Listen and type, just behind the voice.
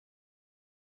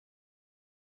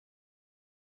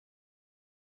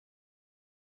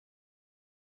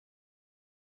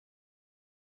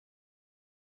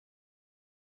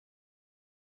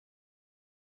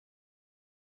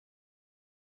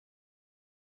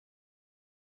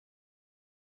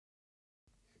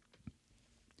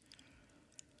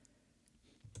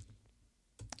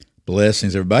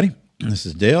Blessings, everybody. This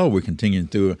is Dale. We're continuing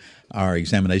through our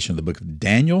examination of the book of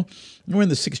Daniel. We're in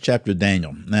the 6th chapter of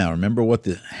Daniel. Now, remember what's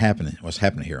happening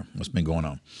here, what's been going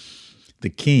on. The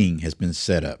king has been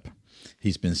set up.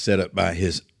 He's been set up by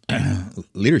his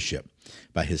leadership,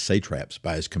 by his satraps,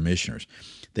 by his commissioners.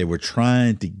 They were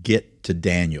trying to get to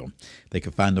Daniel. They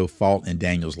could find no fault in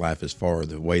Daniel's life as far as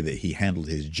the way that he handled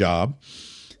his job.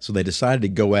 So they decided to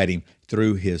go at him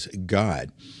through his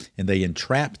God, and they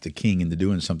entrapped the king into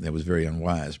doing something that was very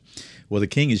unwise. Well, the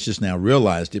king has just now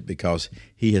realized it because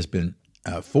he has been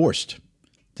forced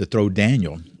to throw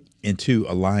Daniel into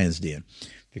a lion's den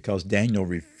because Daniel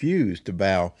refused to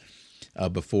bow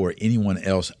before anyone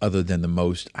else other than the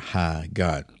Most High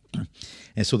God.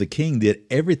 And so the king did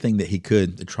everything that he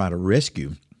could to try to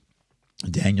rescue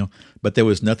Daniel, but there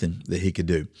was nothing that he could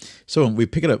do. So we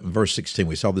pick it up in verse 16.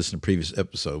 We saw this in the previous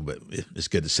episode, but it's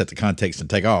good to set the context and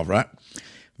take off, right?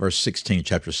 Verse 16,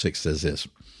 chapter 6 says this: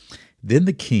 Then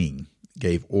the king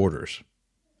gave orders,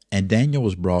 and Daniel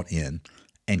was brought in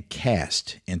and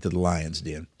cast into the lion's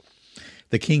den.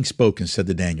 The king spoke and said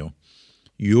to Daniel,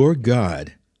 Your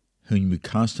God, whom you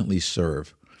constantly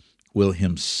serve, will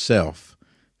himself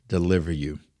deliver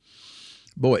you.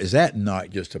 Boy, is that not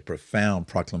just a profound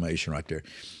proclamation right there?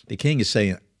 The king is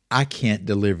saying, I can't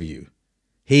deliver you.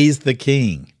 He's the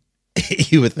king.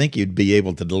 You would think you'd be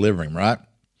able to deliver him, right?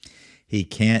 He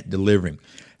can't deliver him.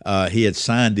 He had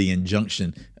signed the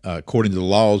injunction according to the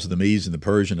laws of the Medes and the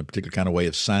Persian, a particular kind of way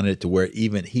of signing it to where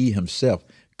even he himself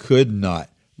could not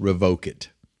revoke it.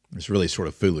 It's really sort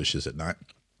of foolish, is it not?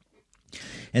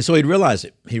 And so he'd realized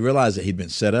it. He realized that he'd been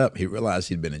set up. He realized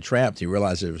he'd been entrapped. He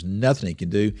realized there was nothing he could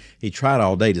do. He tried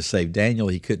all day to save Daniel.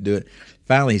 He couldn't do it.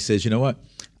 Finally, he says, you know what?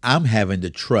 I'm having to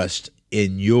trust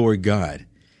in your God.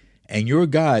 And your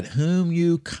God, whom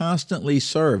you constantly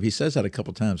serve, he says that a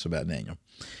couple times about Daniel,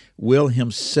 will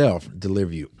himself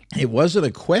deliver you. It wasn't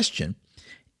a question.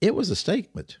 It was a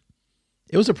statement.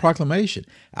 It was a proclamation.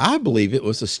 I believe it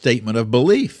was a statement of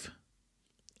belief,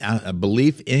 a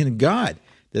belief in God,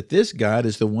 that this God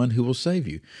is the one who will save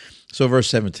you. So verse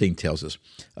 17 tells us,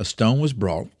 a stone was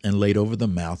brought and laid over the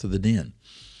mouth of the den,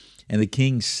 and the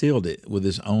king sealed it with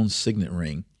his own signet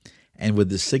ring and with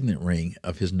the signet ring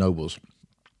of his nobles,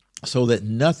 so that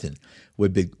nothing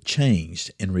would be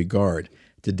changed in regard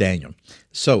to Daniel.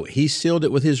 So he sealed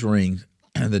it with his ring,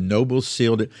 and the nobles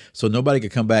sealed it, so nobody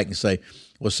could come back and say,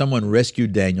 well, someone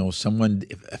rescued Daniel, someone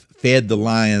fed the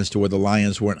lions to where the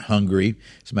lions weren't hungry.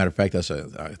 As a matter of fact, that's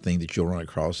a thing that you'll run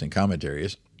across in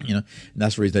commentaries. And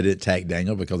that's the reason they didn't attack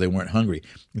Daniel, because they weren't hungry.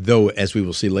 Though, as we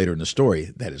will see later in the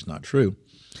story, that is not true.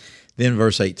 Then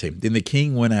verse 18, then the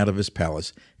king went out of his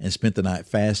palace and spent the night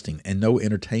fasting, and no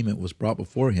entertainment was brought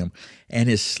before him, and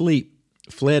his sleep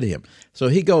fled him. So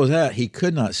he goes out, he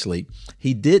could not sleep,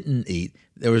 he didn't eat,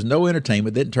 there was no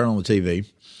entertainment, didn't turn on the TV.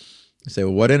 You say,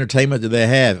 well, what entertainment did they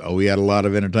have? Oh, we had a lot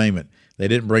of entertainment. They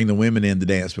didn't bring the women in to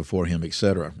dance before him,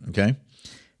 etc. Okay?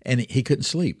 And he couldn't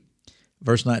sleep.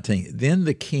 Verse 19, then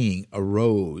the king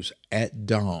arose at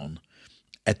dawn,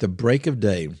 at the break of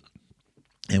day,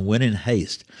 and went in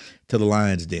haste to the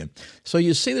lion's den. So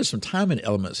you see there's some timing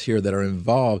elements here that are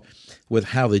involved with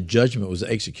how the judgment was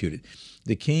executed.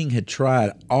 The king had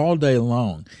tried all day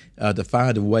long to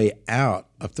find a way out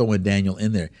of throwing Daniel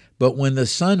in there. But when the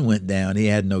sun went down, he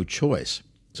had no choice.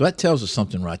 So that tells us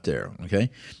something right there, okay?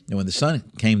 And when the sun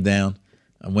came down,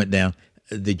 went down,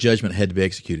 the judgment had to be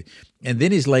executed. And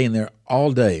then he's laying there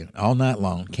all day, all night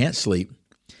long, can't sleep.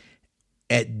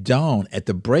 At dawn, at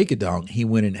the break of dawn, he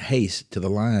went in haste to the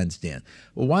lion's den.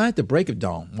 Well, why at the break of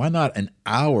dawn? Why not an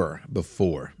hour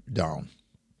before dawn?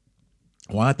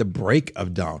 Why at the break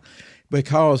of dawn?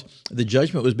 Because the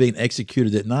judgment was being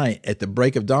executed at night. At the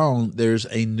break of dawn, there's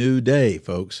a new day,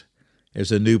 folks.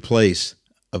 There's a new place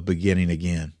of beginning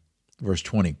again. Verse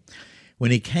 20,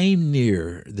 when he came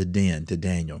near the den to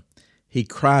Daniel, he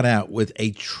cried out with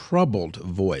a troubled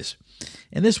voice.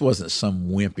 And this wasn't some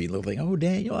wimpy little thing, oh,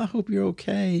 Daniel, I hope you're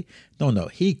okay. No,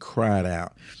 he cried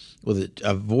out with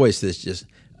a voice that's just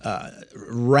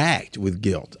racked with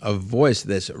guilt, a voice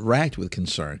that's racked with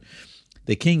concern.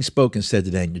 The king spoke and said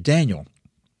to Daniel, Daniel,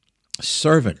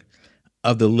 servant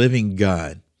of the living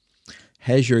God,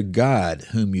 has your God,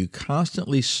 whom you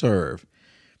constantly serve,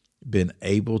 been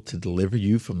able to deliver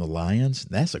you from the lions?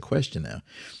 That's a question now.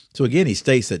 So again, he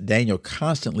states that Daniel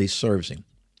constantly serves him,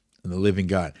 the living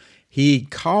God. He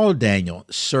called Daniel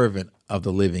servant of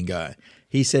the living God.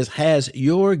 He says, has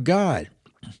your God.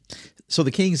 So the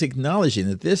king's acknowledging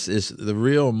that this is the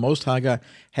real Most High God.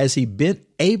 Has he been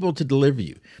able to deliver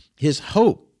you? His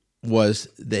hope was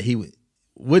that he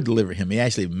would deliver him. He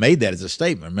actually made that as a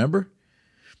statement, remember?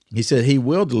 He said he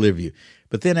will deliver you.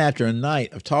 But then after a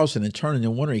night of tossing and turning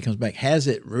and wondering, he comes back. Has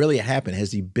it really happened?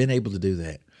 Has he been able to do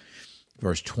that?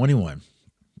 Verse 21.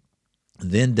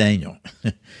 Then Daniel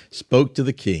spoke to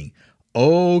the king,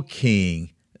 O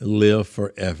king, live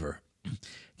forever.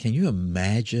 Can you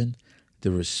imagine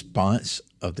the response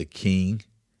of the king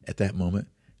at that moment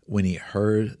when he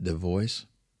heard the voice?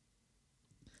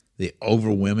 The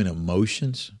overwhelming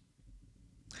emotions,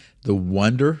 the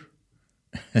wonder,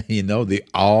 the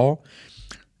awe.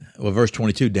 Well, verse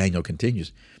 22, Daniel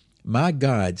continues, my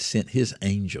God sent his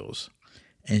angels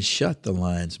and shut the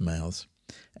lions' mouths,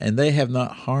 and they have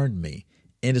not harmed me,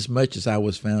 inasmuch as I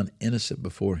was found innocent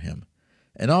before him.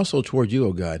 And also toward you,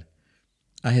 O God,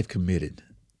 I have committed,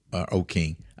 O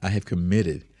king, I have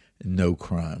committed no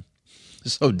crime.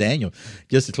 So Daniel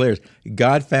just declares,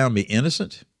 God found me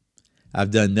innocent.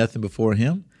 I've done nothing before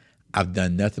him. I've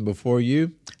done nothing before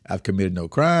you. I've committed no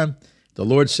crime. The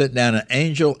Lord sent down an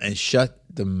angel and shut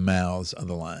the mouths of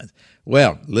the lions.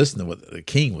 Well, listen to what the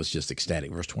king was just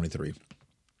ecstatic. Verse 23.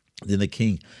 Then the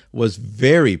king was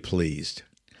very pleased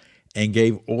and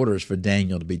gave orders for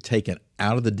Daniel to be taken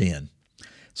out of the den.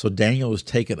 So Daniel was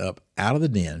taken up out of the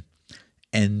den,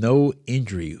 and no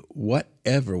injury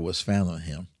whatever was found on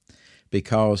him,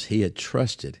 because he had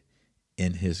trusted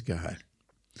in his God.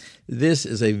 This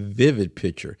is a vivid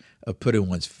picture of putting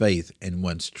one's faith and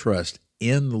one's trust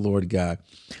in the Lord God,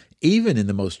 even in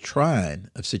the most trying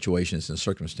of situations and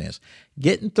circumstances.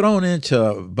 Getting thrown into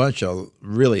a bunch of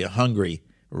really hungry,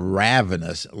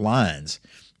 ravenous lions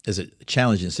is a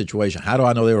challenging situation. How do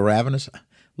I know they were ravenous?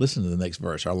 Listen to the next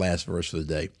verse, our last verse for the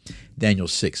day, Daniel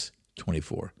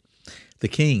 6:24. The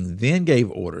king then gave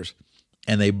orders,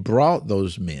 and they brought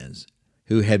those men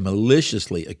who had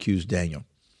maliciously accused Daniel,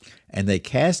 and they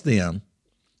cast them,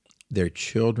 their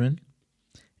children,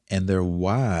 and their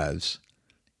wives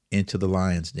into the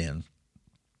lion's den.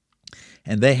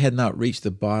 And they had not reached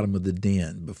the bottom of the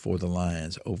den before the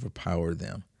lions overpowered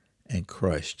them and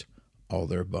crushed all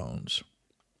their bones.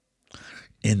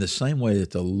 In the same way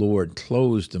that the Lord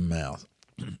closed the mouth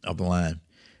of the lion,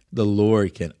 the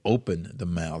Lord can open the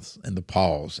mouths and the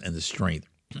paws and the strength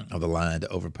of the lion to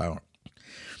overpower.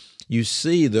 You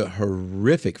see the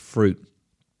horrific fruit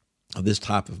of this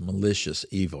type of malicious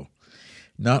evil.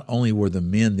 Not only were the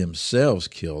men themselves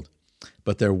killed,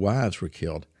 but their wives were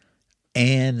killed,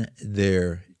 and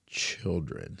their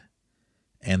children.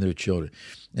 And their children.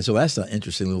 And so that's an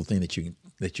interesting little thing that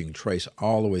you can trace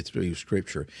all the way through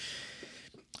Scripture.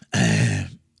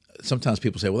 Sometimes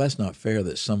people say, well, that's not fair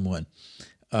that someone,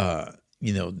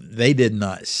 they did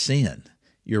not sin.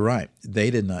 You're right. They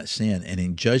did not sin. And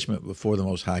in judgment before the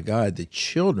Most High God, the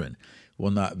children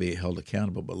will not be held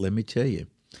accountable. But let me tell you,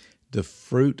 the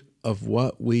fruit of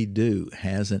what we do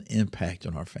has an impact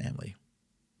on our family.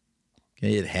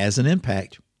 Okay, it has an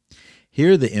impact.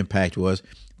 Here the impact was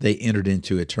they entered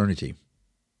into eternity.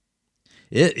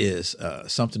 It is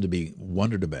something to be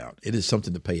wondered about. It is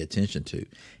something to pay attention to.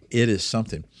 It is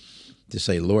something to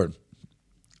say, Lord,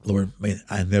 man,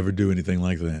 I never do anything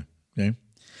like that. Okay?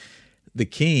 The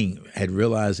king had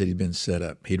realized that he'd been set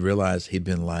up. He'd realized he'd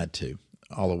been lied to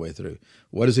all the way through.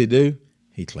 What does he do?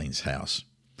 He cleans house.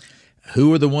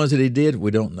 Who are the ones that he did?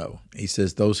 We don't know. He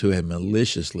says those who had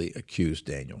maliciously accused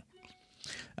Daniel.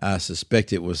 I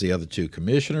suspect it was the other two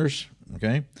commissioners,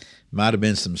 okay? Might have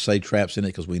been some satraps in it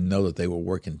because we know that they were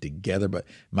working together, but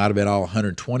might have been all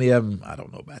 120 of them. I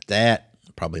don't know about that.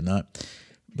 Probably not.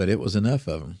 But it was enough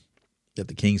of them that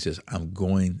the king says, I'm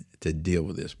going to deal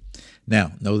with this.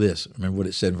 Now, know this. Remember what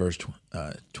it said in verse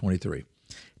 23.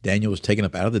 Daniel was taken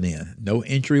up out of the den. No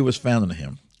injury was found on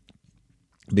him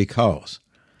because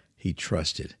he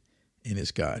trusted in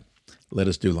his God. Let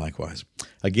us do likewise.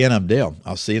 Again, I'm Dale.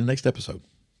 I'll see you in the next episode.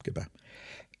 Goodbye.